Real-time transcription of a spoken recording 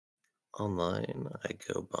Online, I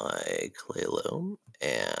go by Claylo,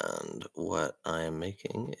 and what I'm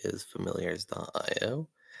making is familiars.io,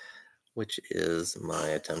 which is my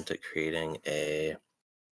attempt at creating a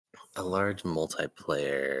large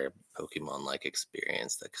multiplayer Pokemon-like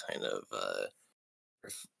experience that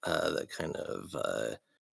that kind of uh,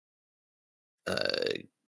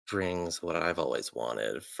 brings what I've always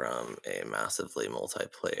wanted from a massively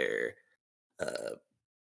multiplayer uh,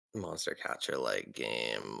 monster catcher like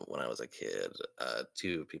game when I was a kid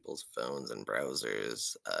to people's phones and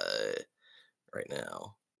browsers right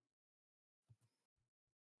now.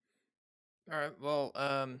 All right. Well,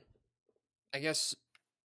 I guess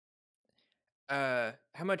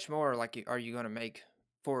how much more are you going to make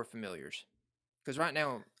for familiars? Cuz right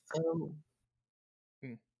now, Um,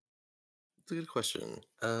 mm, it's a good question.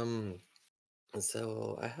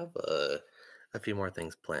 So I have a few more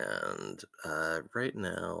things planned. Right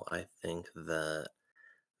now, I think that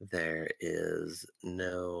there is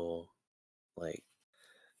no like.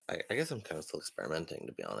 I guess I'm kind of still experimenting,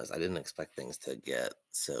 to be honest. I didn't expect things to get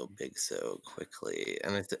so big so quickly,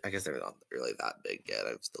 and I guess they're not really that big yet.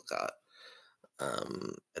 I've still got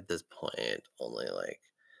at this point only like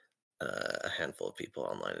a handful of people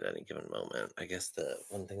online at any given moment. I guess the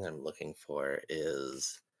one thing I'm looking for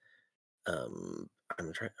is um,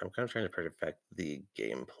 I'm kind of trying to perfect the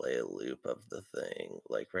gameplay loop of the thing.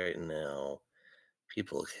 Like right now,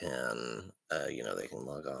 people can they can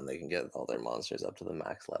log on, they can get all their monsters up to the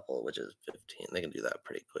max level, which is 15. They can do that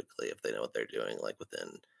pretty quickly if they know what they're doing, like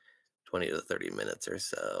within 20 to 30 minutes or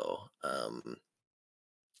so.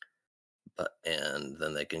 But and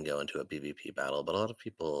then they can go into a PvP battle. But a lot of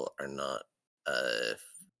people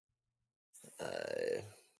uh,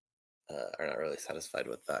 uh, are not really satisfied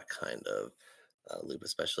with that kind of loop,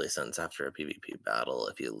 especially since after a PvP battle,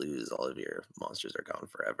 if you lose, all of your monsters are gone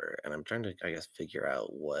forever. And I'm trying to, I guess, figure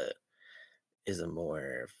out what is a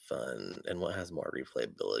more fun and what has more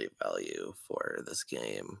replayability value for this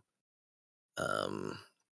game. Um,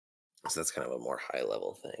 so that's kind of a more high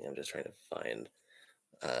level thing. I'm just trying to find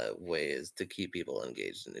ways to keep people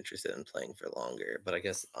engaged and interested in playing for longer. But I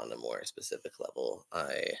guess on a more specific level,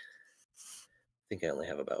 I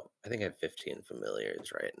think I have 15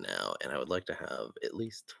 familiars right now, and I would like to have at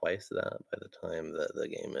least twice that by the time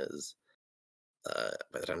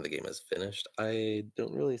the game is finished. I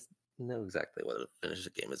don't really know exactly what a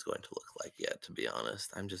finished game is going to look like yet, to be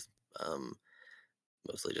honest. I'm just um,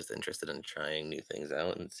 mostly just interested in trying new things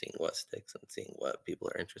out and seeing what sticks and seeing what people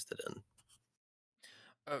are interested in.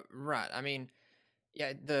 right. I mean,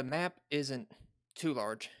 yeah, the map isn't too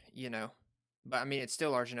large, but I mean, it's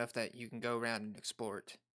still large enough that you can go around and explore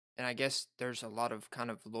it. And I guess there's a lot of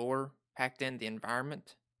kind of lore packed in the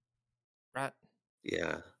environment, right?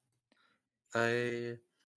 Yeah, I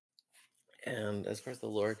and as far as the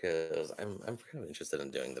lore goes, I'm kind of interested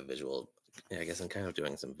in doing the visual. Yeah, I guess I'm kind of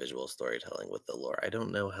doing some visual storytelling with the lore. I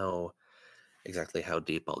don't know how exactly how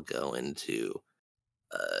deep I'll go into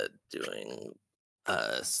doing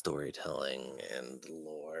storytelling and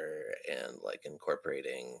lore and like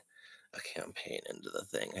incorporating a campaign into the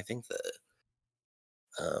thing. I think that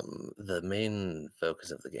the main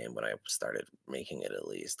focus of the game when I started making it at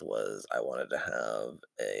least was I wanted to have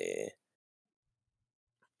a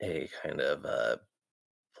kind of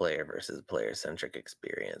player versus player centric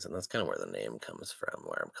experience, and that's kind of where the name comes from.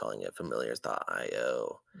 Where I'm calling it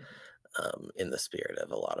familiars.io Mhm. in the spirit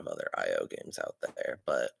of a lot of other IO games out there.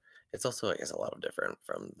 But it's also, I guess, a lot of different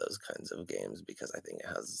from those kinds of games because I think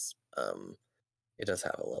it does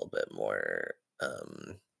have a little bit more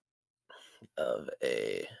of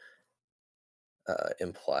a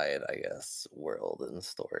implied, I guess, world and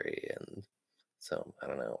story, and so I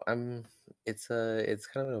don't know. It's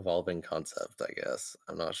kind of an evolving concept, I guess.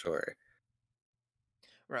 I'm not sure.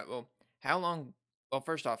 Right. Well, how long? Well,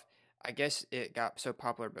 first off, I guess it got so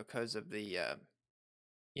popular because of the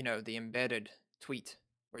embedded tweet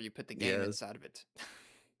where you put the game Yes, inside of it.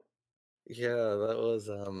 yeah, that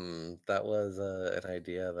was an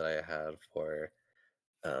idea that I had for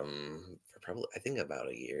probably I think about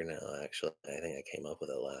a year now. Actually, I think I came up with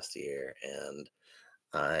it last year, and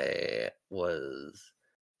I was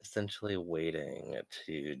essentially waiting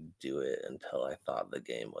to do it until I thought the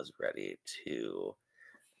game was ready to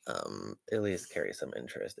at least carry some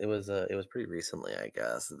interest. It was pretty recently, I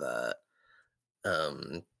guess, that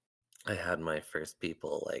um I had my first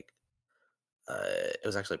people like it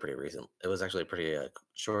was actually pretty recent. It was actually pretty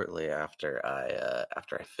shortly after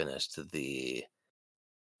I finished the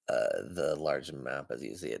large map as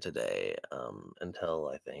you see it today. Until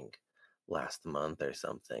I think last month or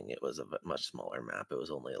something, it was a much smaller map. It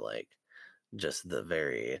was only like just the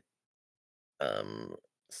very um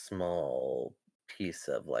small piece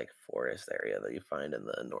of like forest area that you find in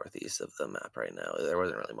the northeast of the map right now. There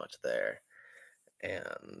wasn't really much there.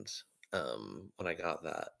 And when I got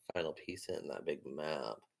that final piece in that big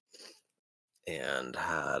map and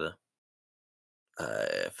had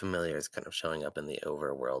familiars kind of showing up in the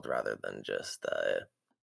overworld rather than just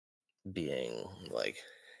being like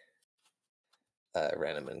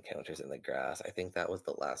random encounters in the grass, I think that was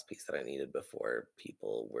the last piece that I needed before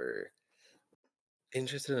people were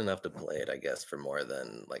interested enough to play it, I guess, for more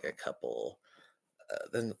than like a couple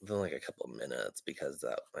than like a couple minutes, because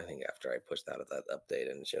that I think after I pushed out of that update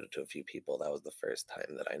and showed it to a few people, that was the first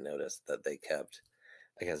time that I noticed that they kept,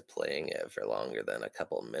 I guess, playing it for longer than a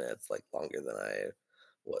couple minutes, like longer than I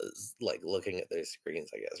was like looking at their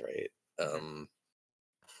screens, I guess, right? Mhm.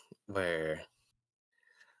 Where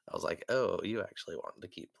I was like, "Oh, you actually want to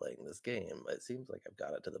keep playing this game. It seems like I've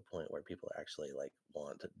got it to the point where people actually like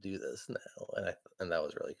want to do this now." And that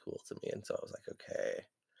was really cool to me. And so I was like, "Okay."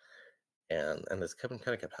 And this kind of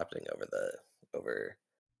kept happening over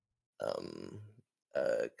um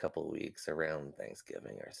a couple weeks around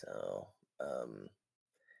Thanksgiving or so.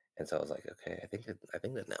 And so I was like, "Okay, I think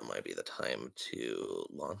that now might be the time to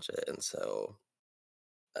launch it." And so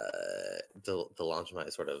to launch my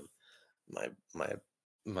sort of my my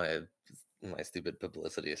my my stupid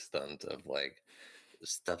publicity stunt of like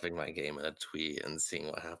stuffing my game in a tweet and seeing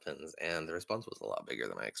what happens, and the response was a lot bigger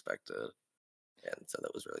than I expected, and so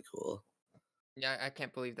that was really cool. Yeah, I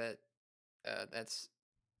can't believe that, that's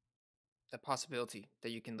a possibility that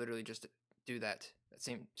you can literally just do that. That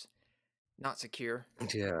seems not secure.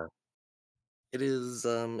 Yeah, it is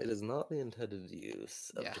not the intended use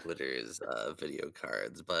of Yeah. Twitter's video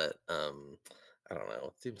cards, but I don't know,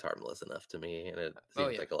 it seems harmless enough to me, and it Oh,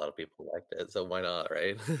 seems yeah. like a lot of people liked it, so why not,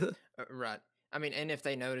 right? Right. I mean, and if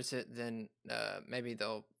they notice it, then, maybe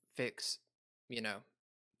they'll fix, you know,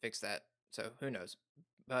 fix that. So who knows?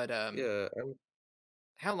 But, Yeah.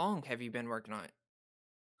 how long have you been working on it?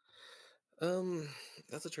 Um,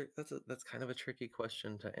 that's kind of a tricky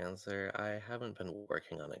question to answer. I haven't been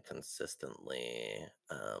working on it consistently.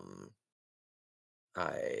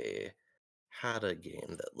 I had a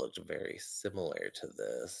game that looked very similar to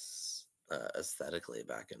this aesthetically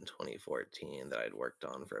back in 2014 that I'd worked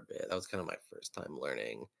on for a bit. That was kind of my first time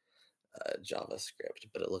learning JavaScript,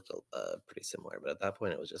 but it looked pretty similar. But at that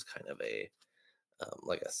point, it was just kind of a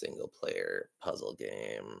like a single player puzzle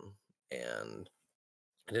game, and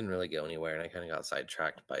I didn't really go anywhere, and I kind of got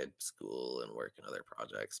sidetracked by school and work and other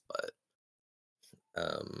projects. But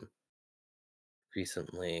um,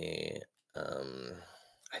 recently, um,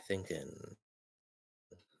 I think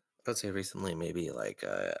I'd say recently, maybe like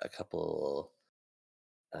a couple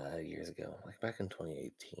years ago, like back in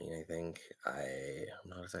 2018, I think. I'm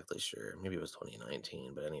not exactly sure. Maybe it was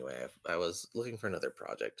 2019, but anyway, I was looking for another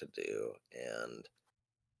project to do, and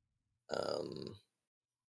um,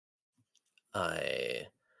 I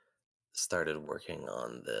started working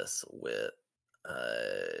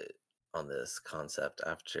uh, on this concept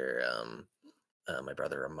after my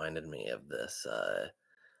brother reminded me of this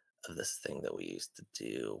thing that we used to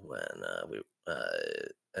do when we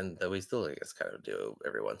and that we still I guess kind of do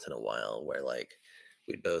every once in a while, where like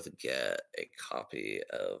we'd both get a copy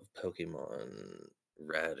of Pokemon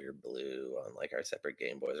Red or Blue on like our separate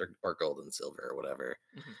Game Boys, or Gold and Silver or whatever,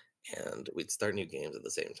 Mhm. and we'd start new games at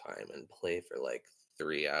the same time and play for like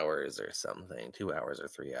 3 hours or something, 2 hours or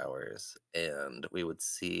 3 hours, and we would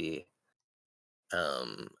see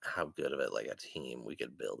how good of it like a team we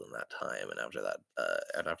could build in that time. And after that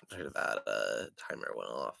timer went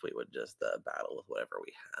off, we would just battle with whatever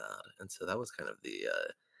we had. And so that was kind of the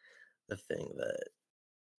thing that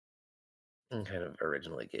kind of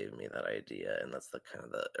originally gave me that idea, and that's the kind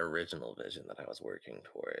of the original vision that I was working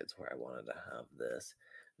towards, where I wanted to have this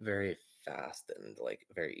very fast and like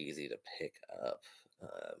very easy to pick up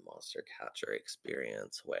monster catcher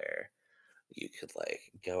experience, where you could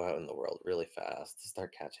like go out in the world really fast,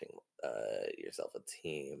 start catching yourself a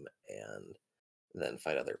team, and then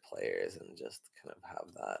fight other players, and just kind of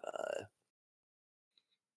have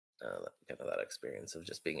kind of that experience of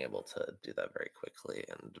just being able to do that very quickly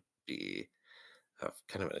and be have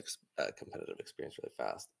kind of competitive experience really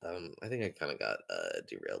fast. I think I kind of got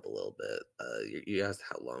derailed a little bit. You asked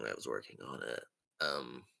how long I was working on it.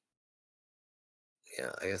 Um,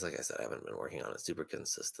 yeah, I guess like I said, I haven't been working on it super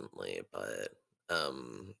consistently, but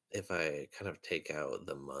if I kind of take out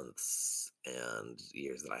the months and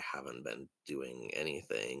years that I haven't been doing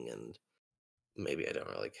anything, and maybe I don't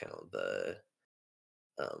really count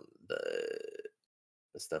um the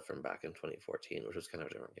the stuff from back in 2014, which was kind of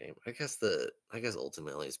a different game. I guess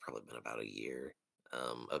ultimately it's probably been about a year,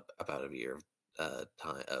 about a year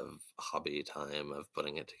time of hobby time of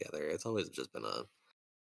putting it together. It's always just been a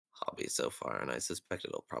hobby so far, and I suspect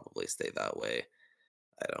it'll probably stay that way.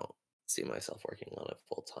 I don't see myself working on it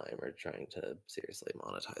full time or trying to seriously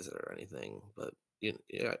monetize it or anything. But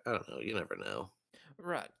yeah, I don't know. You never know.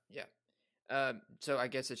 Right. Yeah. So I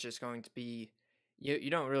guess it's just going to be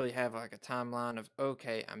you don't really have like a timeline of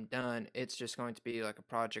okay, I'm done. It's just going to be like a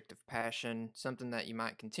project of passion, something that you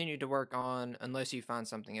might continue to work on unless you find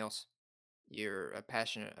something else you're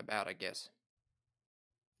passionate about, I guess.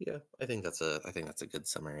 Yeah, I think that's a good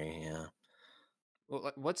summary. Yeah, Well,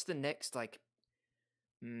 like, what's the next like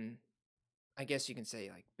mm, I guess you can say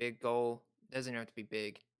like big goal. Doesn't have to be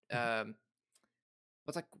big.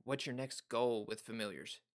 What's your next goal with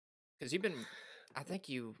familiars? Because you've been, I think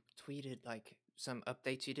you tweeted like some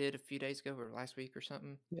updates you did a few days ago or last week or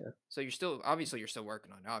something. yeah, So you're still obviously you're still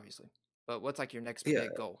working on it, obviously. But what's like your next yeah.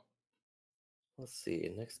 big goal? Let's see.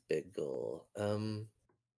 Next big goal.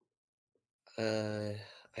 Uh,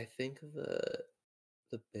 I think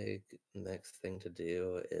the big next thing to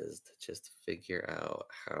do is to just figure out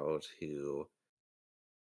how to,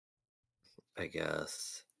 I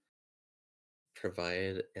guess,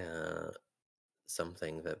 provide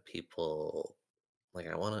something that people like.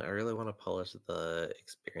 I really want to polish the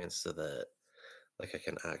experience so that like I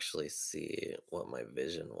can actually see what my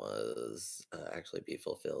vision was actually be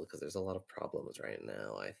fulfilled because there's a lot of problems right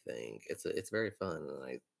now. I think it's very fun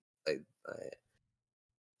and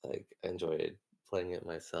I enjoyed playing it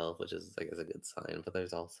myself, which is I guess a good sign. But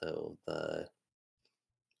there's also the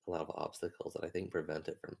a lot of obstacles that I think prevent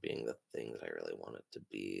it from being the things I really want it to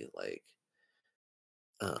be. Like,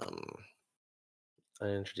 um, I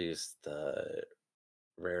introduced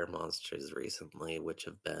rare monsters recently, which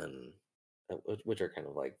have been which are kind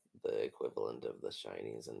of like the equivalent of the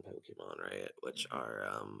shinies in Pokemon, right?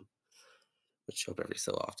 Mhm. Which show up every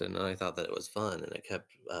so often, and I thought that it was fun, and it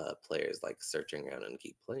kept players like searching around and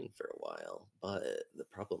keep playing for a while. But the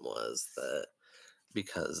problem was that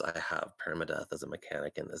because I have permadeath as a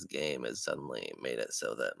mechanic in this game, it suddenly made it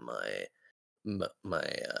so that my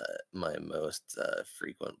most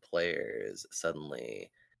frequent players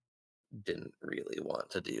suddenly didn't really want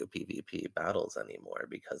to do PvP battles anymore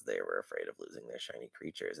because they were afraid of losing their shiny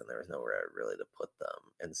creatures and there was nowhere really to put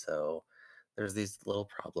them. And so there's these little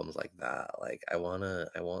problems like that. Like I want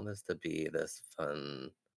this to be this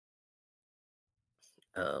fun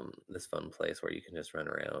place where you can just run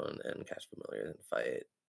around and catch familiars and fight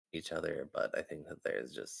each other, but I think that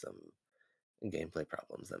there's just some gameplay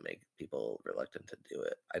problems that make people reluctant to do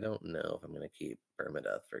it. I don't know if I'm going to keep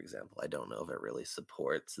permadeath, for example. I don't know if it really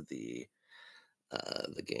supports the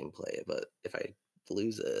gameplay, but if I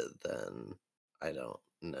lose it, then I don't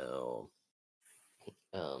know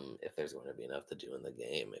if there's going to be enough to do in the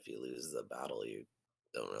game. If you lose the battle, you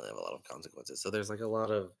don't really have a lot of consequences. So there's like a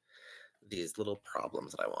lot of these little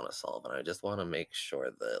problems that I want to solve, and I just want to make sure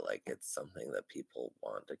that like it's something that people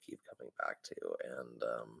want to keep coming back to. And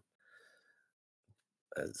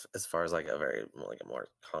as far as like a very like a more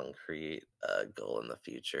concrete goal in the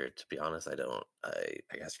future, to be honest,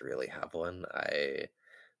 I guess really have one. I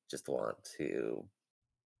just want to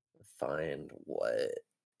find what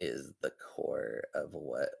is the core of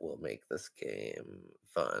what will make this game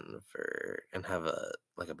fun for and have a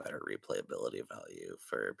like a better replayability value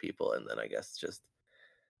for people, and then I guess just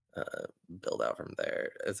uh build out from there.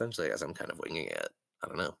 Essentially, as I'm kind of winging it, I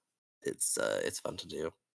don't know. It's fun to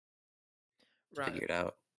do to Right. figure it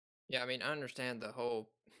out. Yeah, I mean, I understand the whole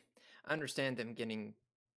I understand them getting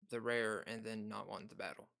the rare and then not wanting to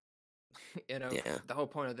battle. Yeah. The whole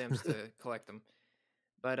point of them is to collect them.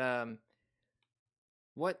 But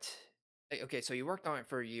what okay, so you worked on it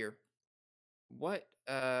for a year. What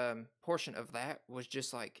portion of that was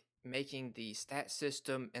just like making the stat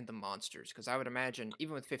system and the monsters? Because I would imagine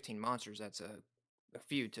even with 15 monsters, that's a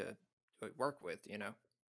few to work with,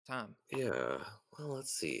 time. Yeah. Well,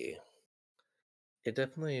 let's see. It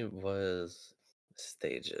definitely was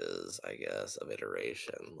stages, I guess, of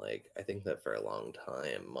iteration. Like, I think that for a long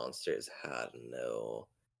time, monsters had no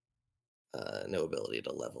ability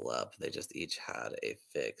to level up. They just each had a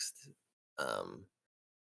um,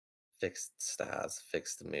 fixed stats,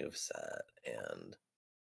 fixed move set, and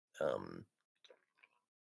um,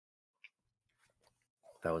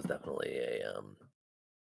 that was definitely a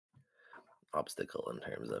obstacle in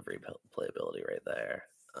terms of replayability right there.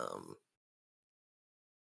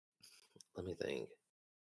 Let me think.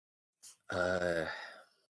 Uh,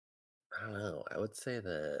 I don't know. I would say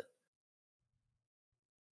that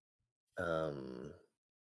um,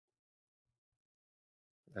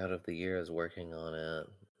 out of the years working on it,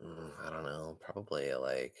 I don't know, probably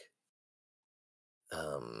like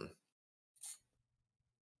um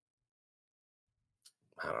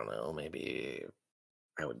I don't know, maybe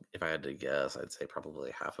I would if I had to guess, I'd say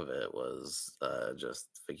probably half of it was,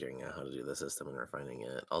 just figuring out how to do the system and refining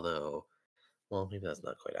it. Although, well, maybe that's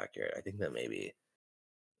not quite accurate. I think that maybe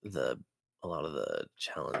the a lot of the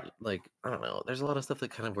challenge like, I don't know, there's a lot of stuff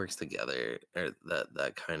that kind of works together or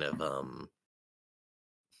that kind of,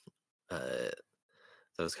 that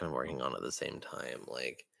I was kind of working on at the same time.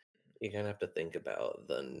 Like, you kind of have to think about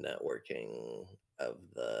the networking of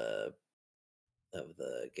the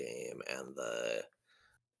game and the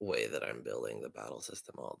way that I'm building the battle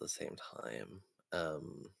system all at the same time.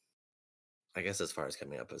 Um, I guess as far as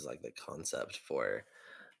coming up as like the concept for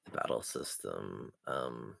the battle system,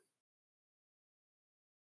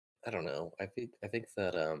 I don't know. I think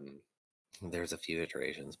that there's a few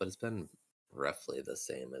iterations, but it's been roughly the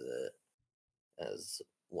same as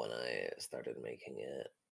when I started making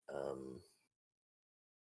it. Um,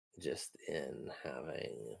 just in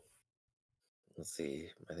having let's see,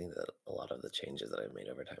 I think that a lot of the changes that I've made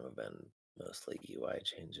over time have been mostly UI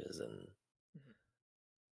changes and Mhm.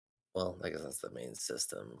 well, I guess that's the main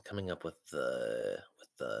system. Coming up with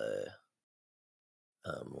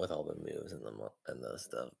all the moves and and the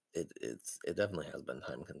stuff, it definitely has been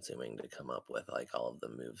time consuming to come up with like all of the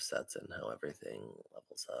move sets and how everything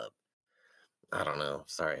levels up. I don't know.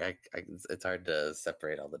 Sorry, it's hard to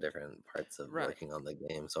separate all the different parts of Right, working on the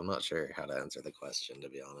game, so I'm not sure how to answer the question, to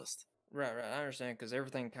be honest. right. I understand because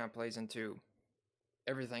everything kind of plays into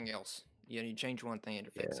everything else. You know, you change one thing, it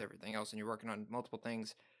affects Yeah, everything else, and you're working on multiple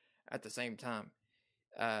things at the same time.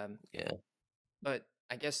 Um, yeah. but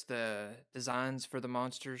I guess the designs for the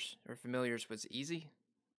monsters or familiars was easy,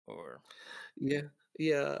 or Yeah,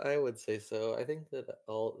 yeah, I would say so. I think that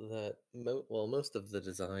most of the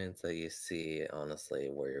designs that you see, honestly,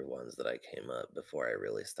 were ones that I came up before I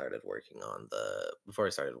started working on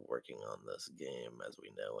this game as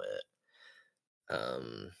we know it.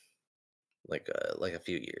 Um, like a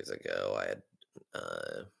few years ago,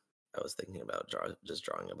 uh, I was thinking about just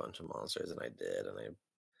drawing a bunch of monsters, and I did, and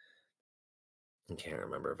I can't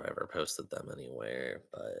remember if I ever posted them anywhere,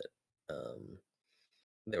 but um.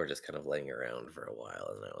 They were just kind of laying around for a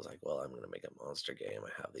while, and I was like, "Well, I'm gonna make a monster game.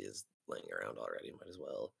 I have these laying around already. Might as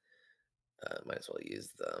well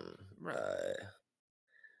use them." right?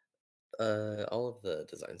 All of the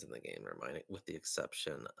designs in the game are mine, with the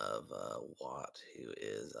exception of Watt, who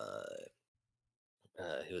is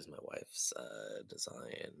my wife's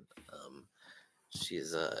design.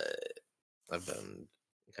 She's I've been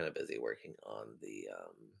kind of busy working on the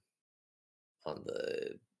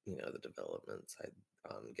the development side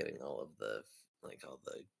on getting all the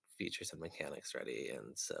features and mechanics ready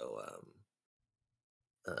and so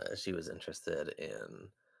she was interested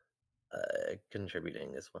in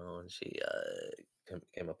contributing as well and she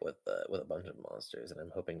came up with a bunch of monsters and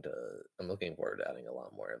I'm looking forward to adding a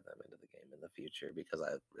lot more of them into the game in the future because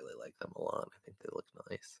I really like them a lot. I think they look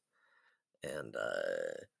nice and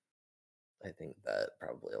I think that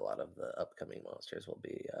probably a lot of the upcoming monsters will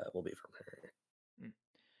be from her. Mm.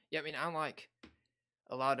 Yeah, I mean, I like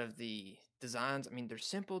a lot of the designs. I mean, they're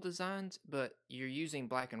simple designs, but you're using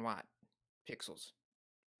black and white pixels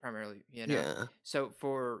primarily, you know? Yeah. So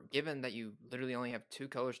for given that you literally only have 2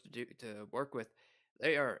 colors to work with,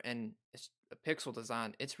 they are and it's a pixel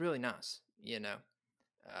design, it's really nice, you know?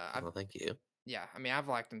 I've Well, thank you. yeah, I mean, I've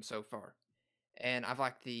liked them so far, and I've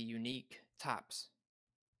liked the unique types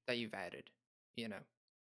that you've added, you know?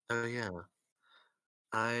 Oh yeah.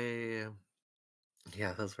 I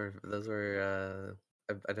Yeah,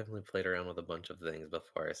 I definitely played around with a bunch of things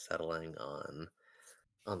before settling on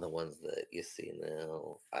the ones that you see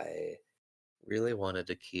now. I really wanted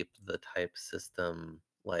to keep the type system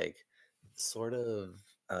like sort of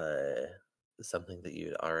something that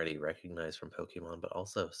you'd already recognize from Pokemon, but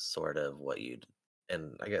also sort of what you'd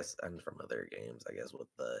and I guess and from other games, I guess with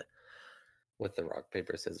the rock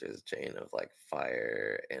paper scissors chain of like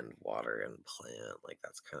fire and water and plant, like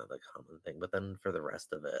that's kind of the common thing. But then for the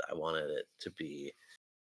rest of it, I wanted it to be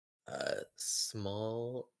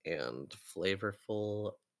small and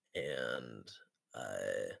flavorful and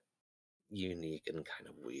uh, unique and kind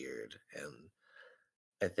of weird. And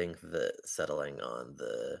I think that settling on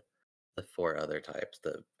the four other types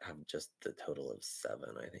that have just the total of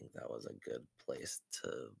seven, I think that was a good place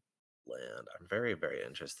to land. I'm very, very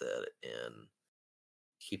interested in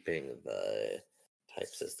keeping the type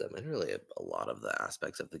system and really a lot of the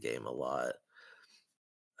aspects of the game a lot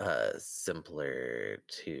simpler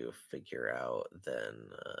to figure out than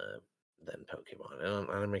Pokemon. And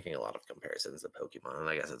I'm making a lot of comparisons to Pokemon, and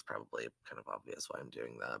I guess it's probably kind of obvious why I'm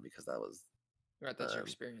doing that because Right, that's your um,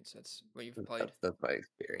 experience, that's what you've played. that's my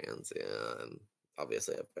experience, yeah. And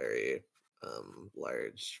obviously, a very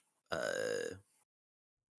large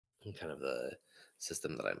kind of the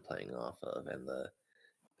system that I'm playing off of,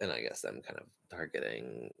 and I guess I'm kind of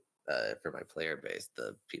targeting for my player base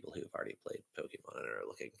the people who've already played Pokemon and are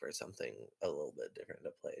looking for something a little bit different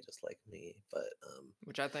to play, just like me.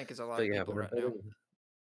 which I think is a lot But of yeah, people when I'm right now. building,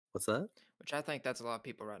 what's that? Which I think that's a lot of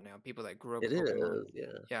people right now. People that grew up It with Pokemon. is,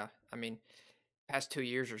 yeah, Yeah, I mean, past 2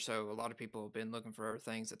 years or so, a lot of people have been looking for other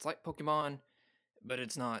things. It's like Pokemon, but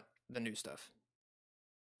it's not the new stuff.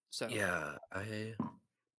 So, yeah.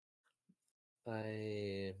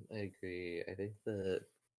 I agree. I think that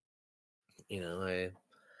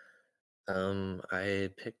I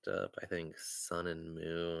picked up, I think, Sun and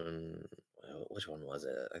Moon. Which one was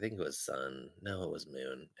it? I think it was Sun. No, it was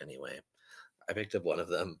Moon. Anyway, I picked up one of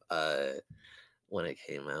them when it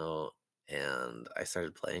came out, and I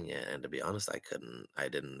started playing it. And to be honest, I couldn't. I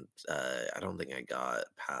didn't. I don't think I got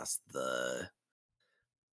past the.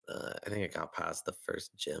 I think I got past the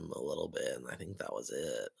first gym a little bit, and I think that was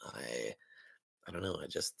it. I don't know. I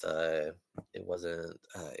just it wasn't.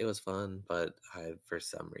 It was fun, but I for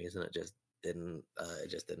some reason it just didn't. It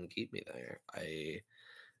just didn't keep me there. I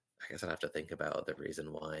guess I'd have to think about the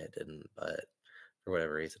reason why it didn't, but for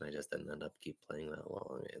whatever reason, I just didn't end up keep playing that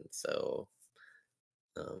long, and so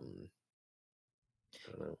um,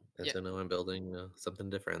 I don't know. And yeah, so now I'm building something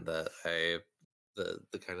different that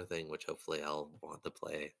the kind of thing which hopefully I'll want to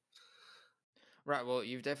play. right. Well,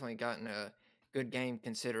 you've definitely gotten a good game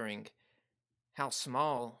considering how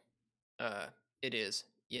small uh it is,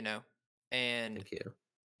 And Thank you.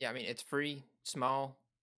 yeah, I mean, it's free, small,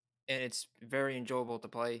 and it's very enjoyable to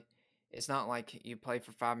play. It's not like you play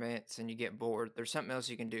for 5 minutes and you get bored. There's something else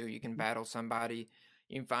you can do. You can Mhm. battle somebody.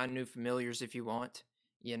 You can find new familiars if you want,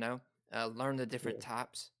 you know, learn the different Yeah,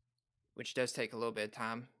 types, which does take a little bit of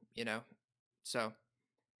time. So,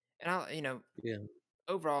 and yeah.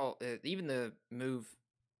 overall, even the move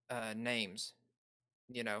names,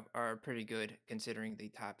 are pretty good considering the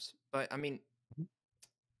types. But I mean, Mhm.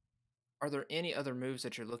 are there any other moves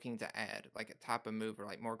that you're looking to add, like a type of move or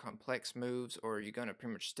like more complex moves, or are you going to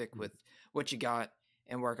pretty much stick Mhm. with what you got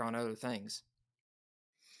and work on other things?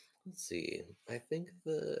 Let's see. I think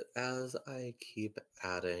that as I keep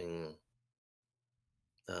adding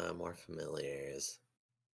more familiars,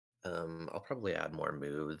 I'll probably add more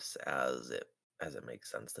moves as it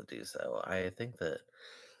makes sense to do so. I think that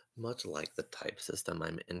much like the type system,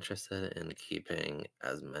 I'm interested in keeping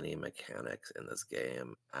as many mechanics in this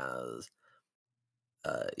game as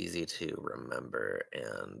easy to remember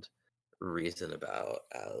and reason about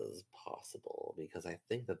as possible because I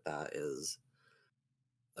think that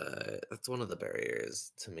that's one of the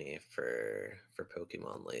barriers to me for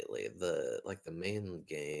Pokemon lately. The main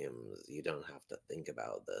games, you don't have to think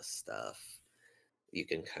about this stuff. You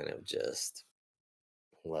can kind of just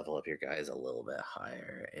level up your guys a little bit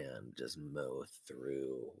higher and just mow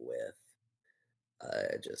through with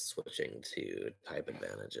just switching to type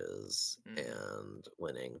advantages Hmm. and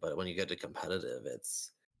winning. But when you get to competitive,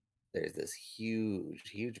 there's this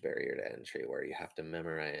huge barrier to entry where you have to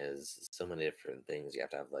memorize so many different things. You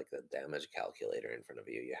have to have like the damage calculator in front of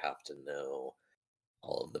you. You have to know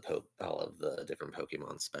all of the different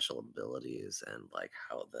Pokemon special abilities and like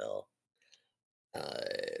how they'll uh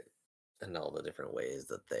and all the different ways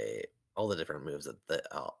that they all the different moves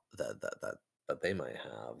that they might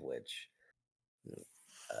have, which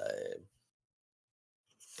uh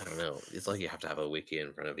I don't know. It's like you have to have a wiki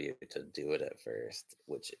in front of you to do it at first,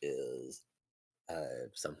 which is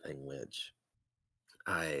something which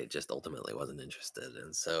I just ultimately wasn't interested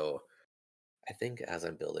in. So I think as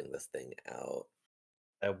I'm building this thing out,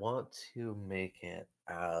 I want to make it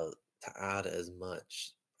to add as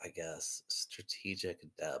much, I guess, strategic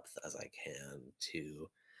depth as I can to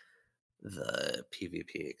the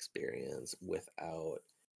PvP experience without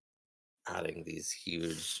adding these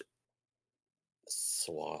huge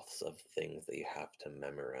swaths of things that you have to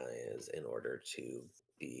memorize in order to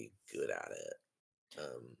be good at it.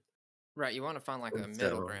 Um, Right, you want to find like and a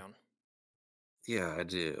middle so, ground. yeah, I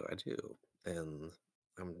do, and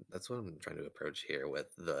that's what I'm trying to approach here with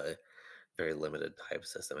the very limited type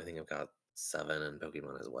system. I think I've got 7, and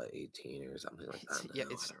Pokemon is what 18 or something like It's, that yeah, now.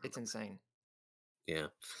 I it's don't it's remember. insane. Yeah,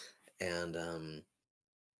 and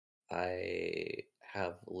I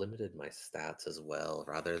have limited my stats as well.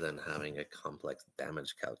 Rather than having a complex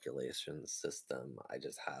damage calculation system, I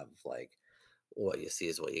just have like what you see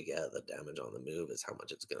is what you get. The damage on the move is how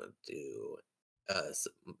much it's going to do,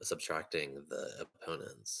 subtracting the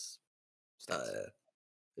opponent's Stats. uh,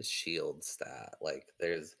 shield stat. Like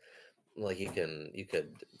there's like you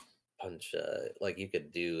could punch like you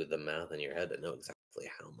could do the math in your head to know exactly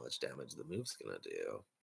how much damage the move's going to do.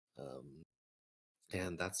 Um,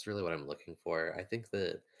 and that's really what I'm looking for. I think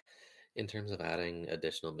that in terms of adding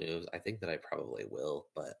additional moves, I think that I probably will,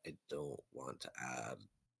 but I don't want to add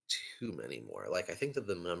too many more. Like, I think that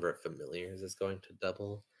the number of familiars is going to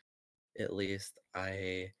double at least.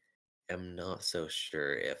 I am not so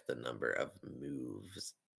sure if the number of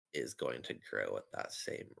moves is going to grow at that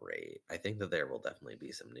same rate. I think that there will definitely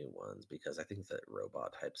be some new ones because I think that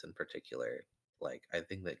robot types in particular, like I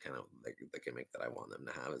think that kind of the gimmick that I want them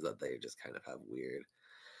to have is that they just kind of have weird,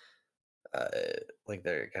 uh, like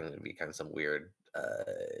they're kind of be kind of some weird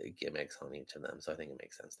gimmicks on each of them. So I think it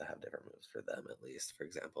makes sense to have different moves for them at least, for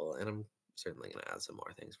example. And I'm certainly going to add some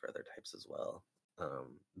more things for other types as well.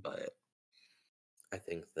 But I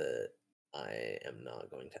think that I am not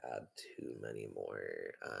going to add too many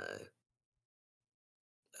more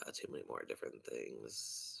different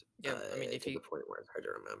things Yeah, I mean, if to the you, point where it's hard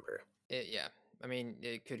to remember. yeah, I mean,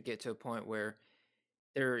 it could get to a point where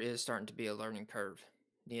there is starting to be a learning curve,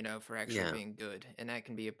 for actually Yeah, being good, and that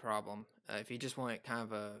can be a problem. If you just want kind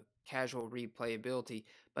of a casual replayability,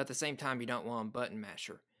 but at the same time, you don't want button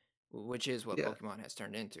masher, which is what yeah, Pokemon has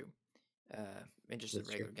turned into in just a that's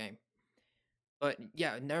true. regular game. But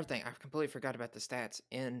yeah, another thing, I completely forgot about the stats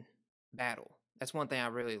in battle. That's one thing I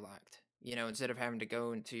really liked. Instead of having to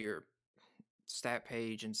go into your stat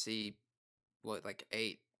page and see what, like,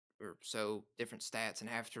 8 or so different stats and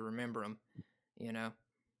have to remember them, you know?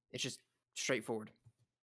 It's just straightforward.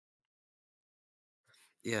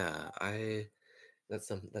 Yeah, that's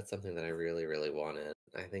something that I really really wanted.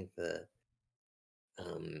 I think that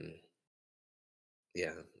um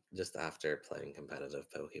yeah, just after playing competitive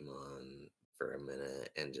Pokemon for a minute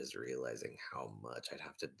and just realizing how much I'd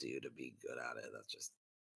have to do to be good at it, that's just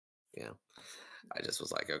yeah. I just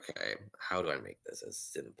was like, okay, how do I make this as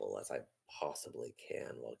simple as I possibly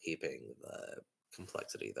can while keeping the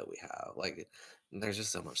complexity that we have? Like, there's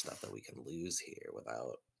just so much stuff that we can lose here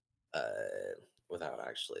uh, without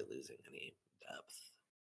actually losing any depth.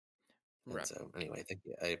 And Right. so, anyway, thank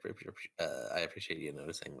you. I appreciate you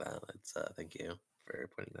noticing that. It's thank you for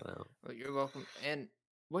pointing that out. Well, you're welcome. And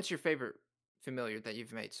what's your favorite familiar that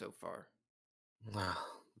you've made so far? Wow,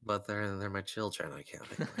 but they're my children. I can't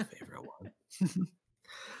pick my favorite one.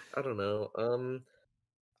 I don't know.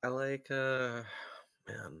 I like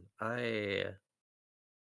man,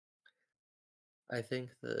 I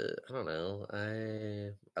think that I don't know.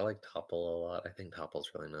 I like Topple a lot. I think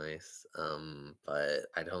Topple's really nice. But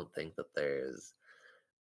I don't think that there's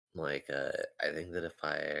like I think that if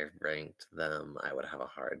I ranked them, I would have a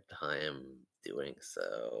hard time doing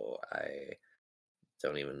so. I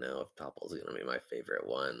don't even know if Topple's gonna be my favorite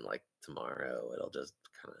one. Like tomorrow, it'll just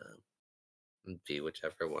kind of be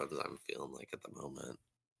whichever ones I'm feeling like at the moment.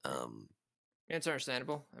 Right. Um, It's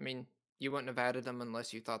understandable. I mean, you wouldn't have added them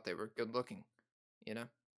unless you thought they were good looking, you know?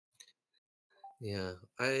 yeah,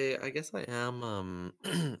 I guess I am.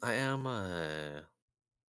 I am. I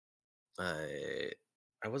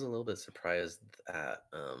I was a little bit surprised at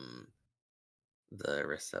the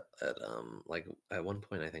recept at like at one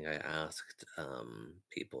point I think I asked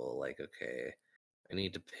people like, okay, I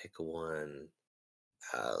need to pick one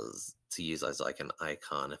as to use as like an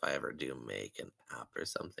icon if I ever do make an app or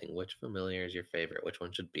something. Which familiar is your favorite? Which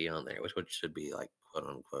one should be on there? Which one should be like quote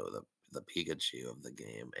unquote the Pikachu of the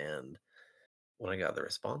game? And when I got the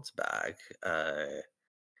response back,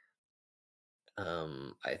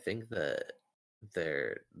 I think that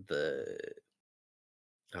they're the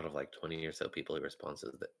out of like 20 or so people who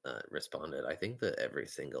responses that responded, I think that every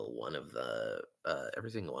single one of the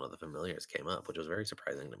familiars came up, which was very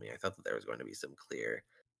surprising to me. I thought that there was going to be some clear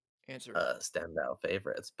Answers. standout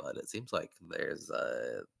favorites, but it seems like there's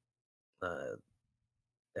uh,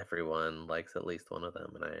 everyone likes at least one of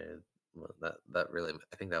them, and that really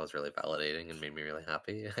I think that was really validating and made me really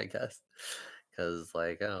happy. I guess because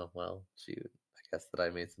like oh well shoot, I guess that I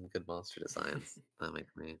made some good monster designs. That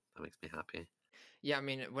makes me happy. Yeah, I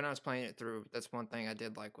mean, when I was playing it through, that's one thing I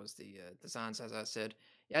did like was the designs, as I said.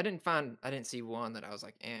 Yeah, I didn't see one that I was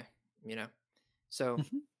like, eh, you know. So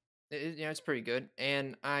it's pretty good.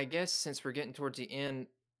 And I guess since we're getting towards the end,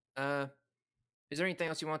 uh, is there anything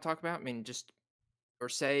else you want to talk about? I mean, just or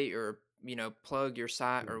say or plug your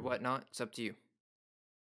site or Mhm. whatnot. It's up to you.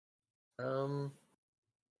 Um,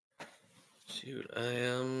 shoot, I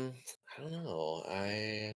don't know.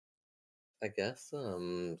 I guess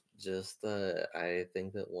just I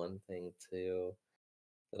think that one thing too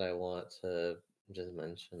that I want to just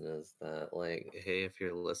mention is that like, hey, if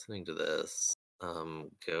you're listening to this,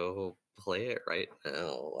 go play it right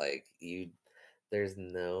now. Like there's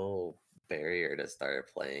no barrier to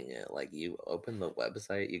start playing it. Like you open the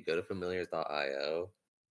website, you go to familiars.io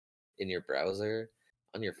in your browser.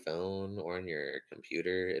 on your phone or on your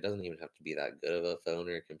computer. It doesn't even have to be that good of a phone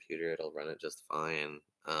or a computer. It'll run it just fine.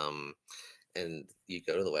 And you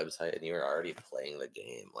go to the website and you are already playing the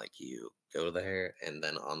game. Like you go there and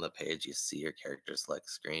then on the page you see your character select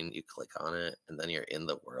screen, you click on it, and then you're in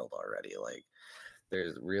the world already. Like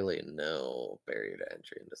there's really no barrier to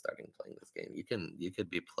entry into starting playing this game. You could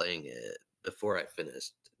be playing it before I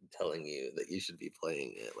finished telling you that you should be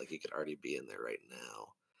playing it. Like you could already be in there right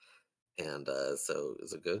now. And so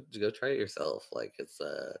go try it yourself. Like it's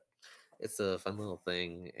a fun little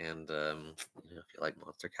thing, and if you like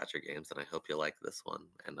monster catcher games, then I hope you like this one.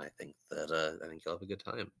 And I think you'll have a good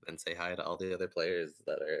time. And say hi to all the other players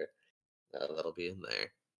that are that'll be in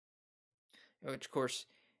there. Which, of course,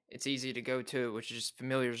 it's easy to go to, which is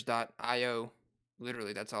familiars.io.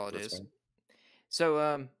 Literally, that's all it That's is. right.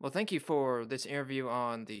 So, well, thank you for this interview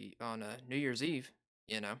on the on New Year's Eve.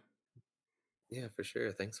 You know, Yeah, for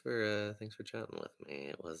sure. Thanks for chatting with me.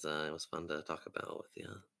 It was fun to talk about with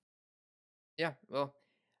you. yeah. Well,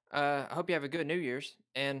 I hope you have a good New Year's,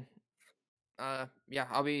 and yeah,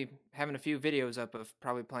 I'll be having a few videos up of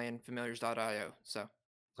probably playing familiars.io. So,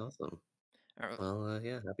 Awesome. all right, Well,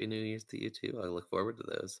 yeah. Happy New Year's to you too. I look forward to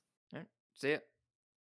those. all right, see ya.